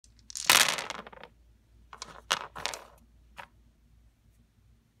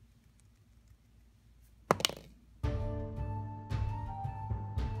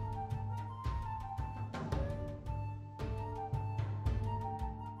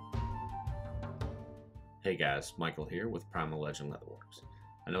Hey guys, Michael here with Primal Leatherworks.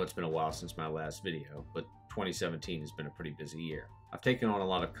 I know it's been a while since my last video, but 2017 has been a pretty busy year. I've taken on a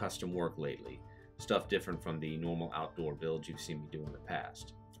lot of custom work lately, stuff different from the normal outdoor builds you've seen me do in the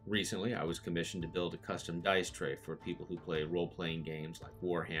past. Recently, I was commissioned to build a custom dice tray for people who play role-playing games like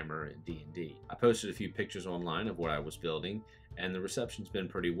Warhammer and D&D. I posted a few pictures online of what I was building, and the reception's been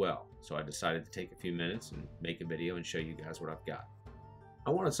pretty well, so I decided to take a few minutes and make a video and show you guys what I've got. I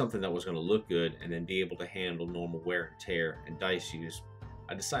wanted something that was going to look good and then be able to handle normal wear and tear and dice use.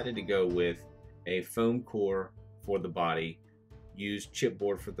 I decided to go with a foam core for the body, use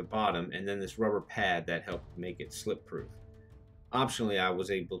chipboard for the bottom, and then this rubber pad that helped make it slip proof. Optionally, I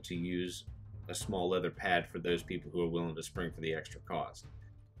was able to use a small leather pad for those people who are willing to spring for the extra cost.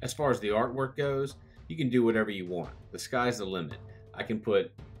 As far as the artwork goes, you can do whatever you want. The sky's the limit. I can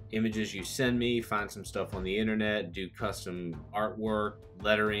put images you send me, find some stuff on the internet, do custom artwork,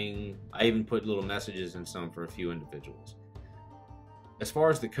 lettering. I even put little messages in some for a few individuals. As far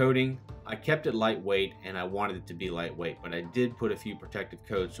as the coating, I kept it lightweight and I wanted it to be lightweight, but I did put a few protective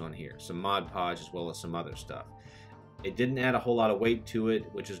coats on here, some Mod Podge as well as some other stuff. It didn't add a whole lot of weight to it,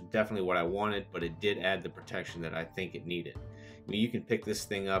 which is definitely what I wanted, but it did add the protection that I think it needed. I mean, you can pick this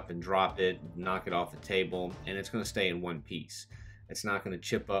thing up and drop it, knock it off the table, and it's going to stay in one piece. It's not going to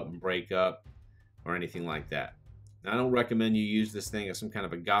chip up and break up or anything like that. Now, I don't recommend you use this thing as some kind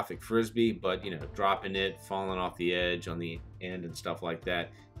of a gothic frisbee, but dropping it, falling off the edge on the end and stuff like that,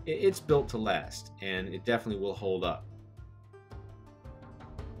 it's built to last, and it definitely will hold up.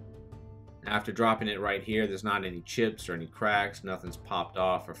 After dropping it right here, there's not any chips or any cracks, nothing's popped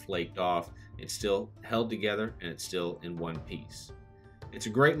off or flaked off. It's still held together and it's still in one piece. It's a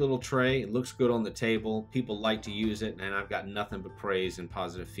great little tray. It looks good on the table. People like to use it, and I've got nothing but praise and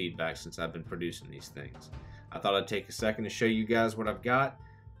positive feedback since I've been producing these things. I thought I'd take a second to show you guys what I've got.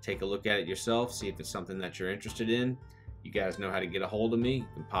 Take a look at it yourself, see if it's something that you're interested in. You guys know how to get a hold of me. You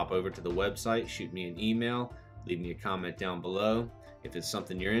can pop over to the website, shoot me an email, leave me a comment down below. If it's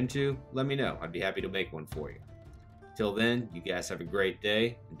something you're into, let me know. I'd be happy to make one for you. Till then, you guys have a great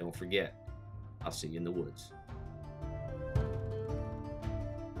day, and don't forget, I'll see you in the woods.